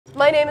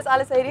My name is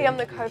Aedy. I'm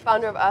the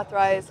co-founder of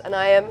Earthrise, and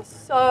I am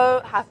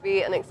so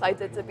happy and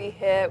excited to be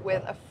here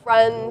with a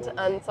friend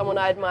and someone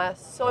I admire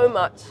so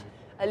much,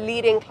 a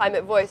leading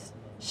climate voice,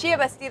 Xiye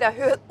Bastida,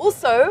 who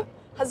also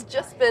has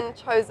just been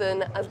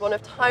chosen as one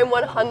of Time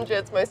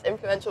 100's most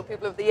influential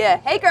people of the year.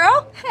 Hey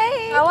girl!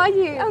 Hey! How are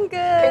you? I'm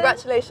good.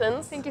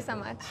 Congratulations. Thank you so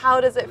much. How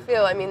does it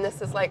feel? I mean,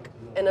 this is like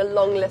in a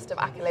long list of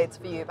accolades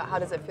for you, but how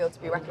does it feel to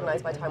be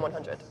recognized by Time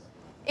 100?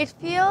 It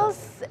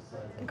feels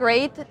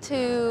great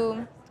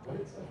to,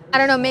 I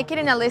don't know, make it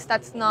in a list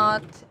that's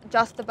not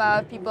just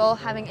about people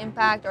having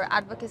impact or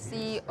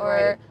advocacy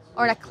or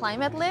a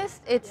climate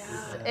list.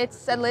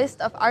 It's a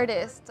list of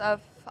artists,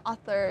 of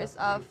authors,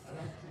 of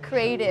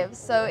creatives.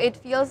 So it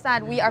feels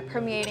that we are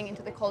permeating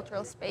into the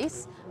cultural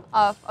space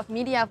of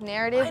media, of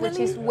narrative, which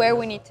is where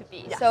we need to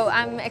be. Yes. So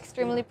I'm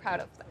extremely proud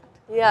of that.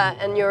 Yeah,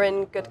 and you're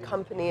in good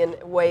company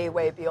and way,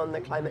 way beyond the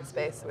climate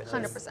space, which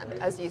 100%. is,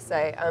 as you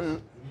say.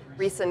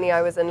 Recently,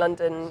 I was in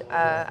London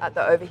at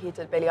the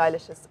overheated Billie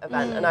Eilish's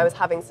event, and I was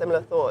having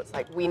similar thoughts.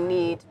 Like, we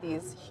need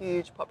these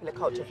huge popular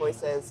culture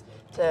voices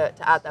to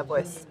add their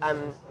voice.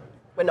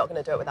 We're not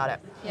going to do it without it.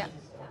 Yeah.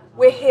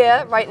 We're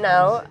here right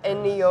now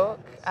in New York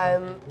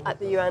at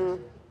the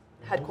UN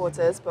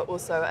headquarters, but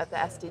also at the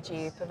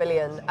SDG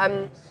Pavilion.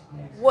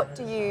 What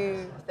do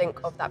you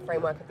think of that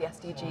framework of the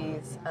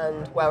SDGs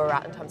and where we're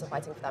at in terms of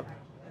fighting for them?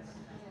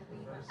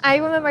 I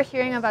remember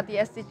hearing about the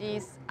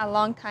SDGs a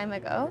long time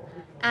ago,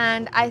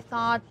 and I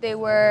thought they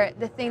were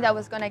the thing that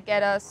was going to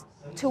get us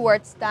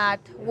towards that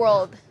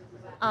world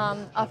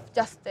of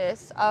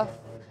justice, of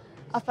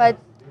a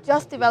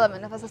just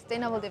development, of a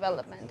sustainable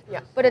development.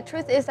 Yeah. But the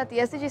truth is that the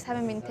SDGs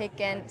haven't been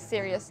taken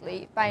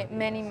seriously by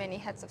many, many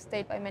heads of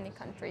state, by many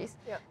countries.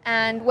 Yeah.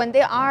 And when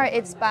they are,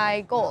 it's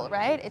by goal,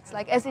 right? It's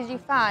like SDG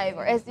 5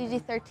 or SDG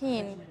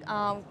 13,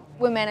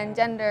 women and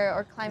gender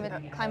or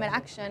climate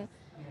action.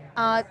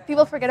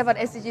 People forget about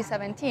SDG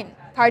 17,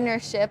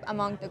 partnership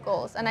among the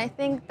goals. And I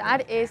think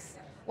that is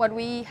what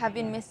we have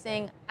been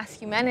missing as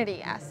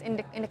humanity, as in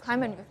the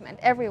climate movement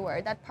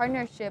everywhere, that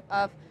partnership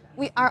of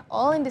we are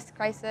all in this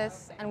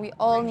crisis and we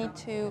all need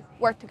to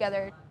work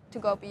together to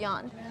go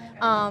beyond.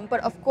 But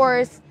of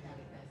course,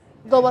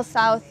 Global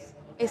South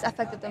is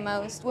affected the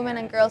most. Women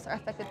and girls are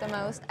affected the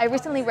most. I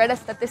recently read a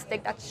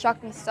statistic that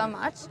shocked me so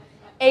much.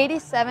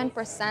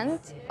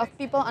 87% of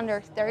people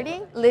under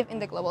 30 live in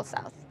the Global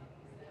South.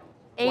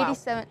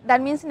 87. Wow.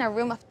 That means in a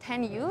room of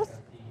 10 youth,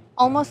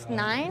 almost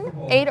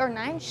 8 or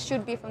 9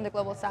 should be from the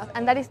Global South.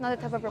 And that is not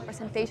the type of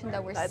representation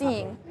that we're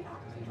seeing.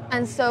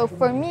 And so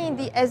for me,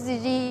 the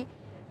SDG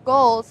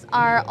goals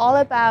are all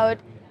about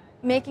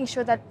making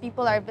sure that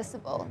people are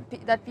visible,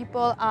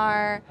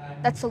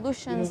 that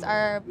solutions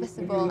are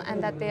visible,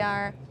 and that they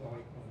are,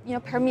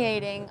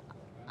 permeating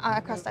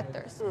across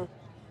sectors.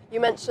 You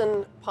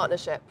mentioned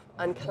partnership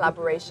and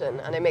collaboration,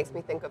 and it makes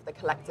me think of the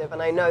collective.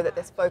 And I know that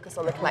this focus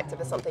on the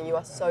collective is something you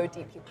are so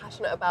deeply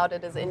passionate about.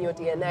 It is in your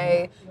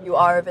DNA. You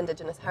are of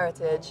Indigenous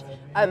heritage.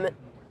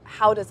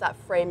 How does that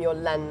frame your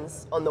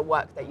lens on the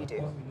work that you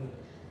do?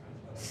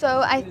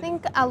 So I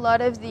think a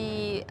lot of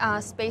the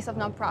space of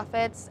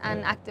nonprofits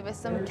and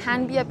activism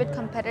can be a bit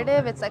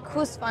competitive. It's like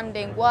who's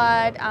funding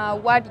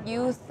what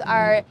youth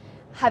are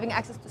having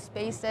access to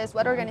spaces,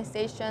 what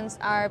organizations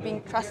are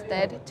being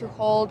trusted to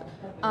hold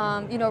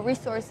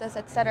resources,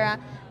 etc.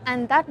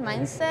 And that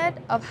mindset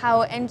of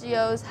how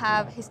NGOs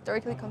have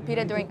historically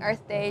competed during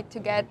Earth Day to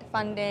get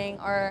funding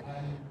or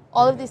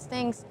all of these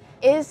things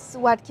is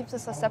what keeps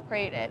us so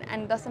separated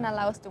and doesn't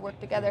allow us to work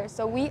together.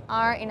 So we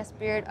are in a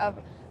spirit of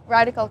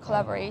radical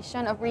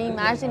collaboration, of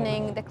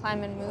reimagining the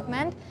climate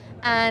movement.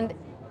 And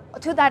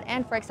to that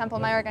end, for example,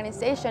 my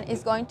organization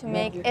is going to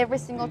make every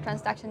single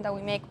transaction that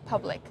we make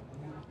public.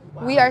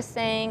 Wow. We are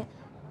saying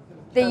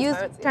they use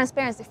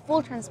transparency,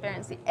 full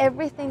transparency.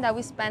 Everything that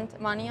we spend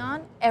money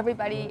on,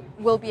 everybody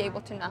will be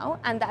able to know.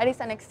 And that is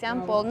an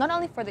example, not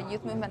only for the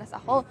youth movement as a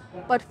whole,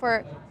 but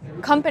for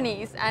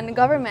companies and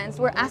governments.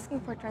 We're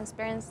asking for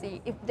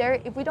transparency.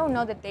 If we don't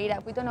know the data,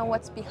 if we don't know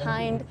what's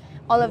behind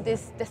all of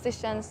these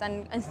decisions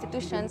and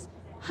institutions,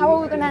 how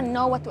are we going to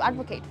know what to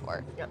advocate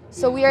for? Yep.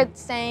 So we are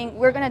saying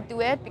we're going to do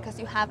it because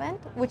you haven't,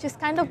 which is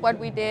kind of what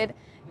we did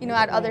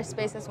at other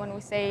spaces when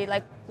we say,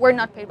 like, we're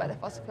not paid by the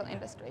fossil fuel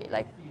industry.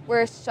 Like,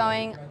 we're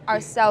showing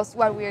ourselves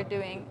what we're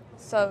doing,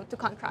 so to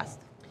contrast.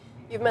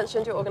 You've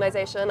mentioned your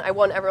organization. I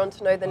want everyone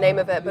to know the name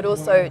of it, but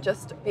also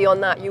just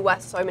beyond that, you wear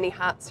so many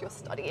hats. You're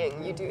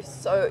studying,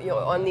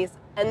 you're on these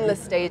endless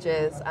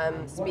stages,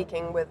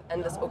 speaking with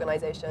endless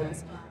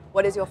organizations.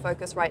 What is your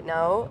focus right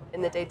now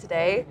in the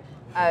day-to-day?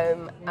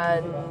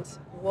 And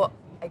what,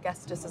 I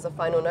guess just as a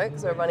final note,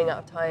 because we're running out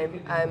of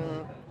time,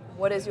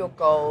 what is your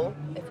goal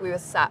if we were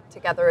sat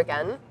together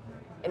again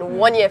in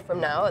 1 year from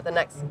now at the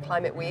next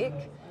Climate Week?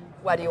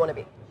 Where do you want to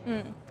be?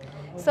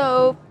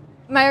 So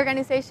my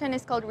organization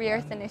is called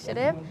Re-Earth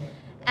Initiative,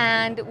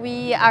 and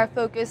we are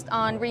focused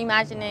on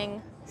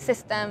reimagining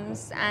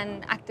systems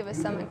and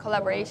activism and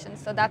collaboration.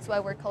 So that's why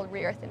we're called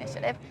Re-Earth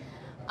Initiative.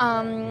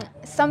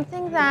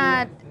 Something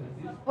that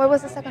What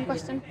was the second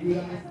question?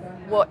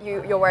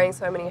 You're wearing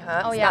so many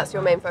hats. Oh, yeah. That's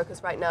your main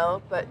focus right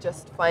now. But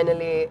just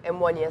finally, in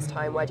 1 year's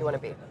time, where do you want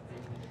to be?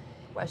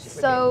 Where should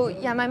we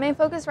be? Yeah, my main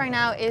focus right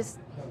now is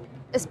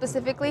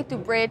specifically to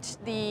bridge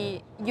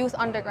the youth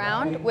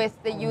underground with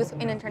the youth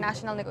in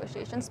international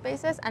negotiation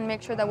spaces and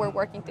make sure that we're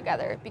working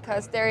together,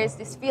 because there is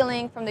this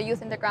feeling from the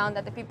youth underground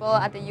that the people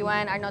at the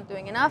UN are not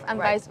doing enough and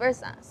vice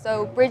versa.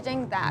 So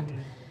bridging that.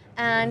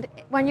 And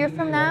 1 year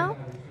from now,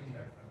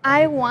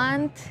 I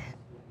want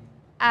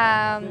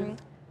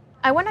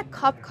a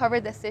COP cover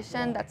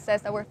decision that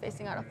says that we're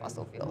phasing out of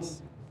fossil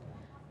fuels.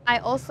 I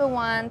also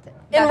want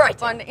in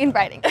writing. In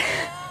writing.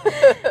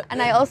 And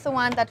I also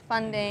want that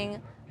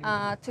funding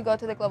to go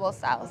to the Global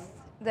South,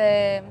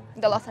 the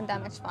Loss and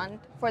Damage Fund,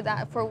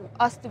 for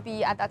us to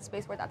be at that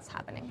space where that's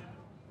happening.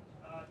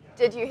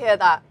 Did you hear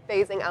that?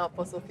 Phasing out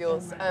fossil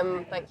fuels.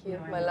 Thank you,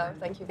 my love.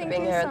 Thank you for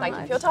being here, and thank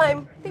you for your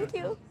time. Thank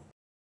you.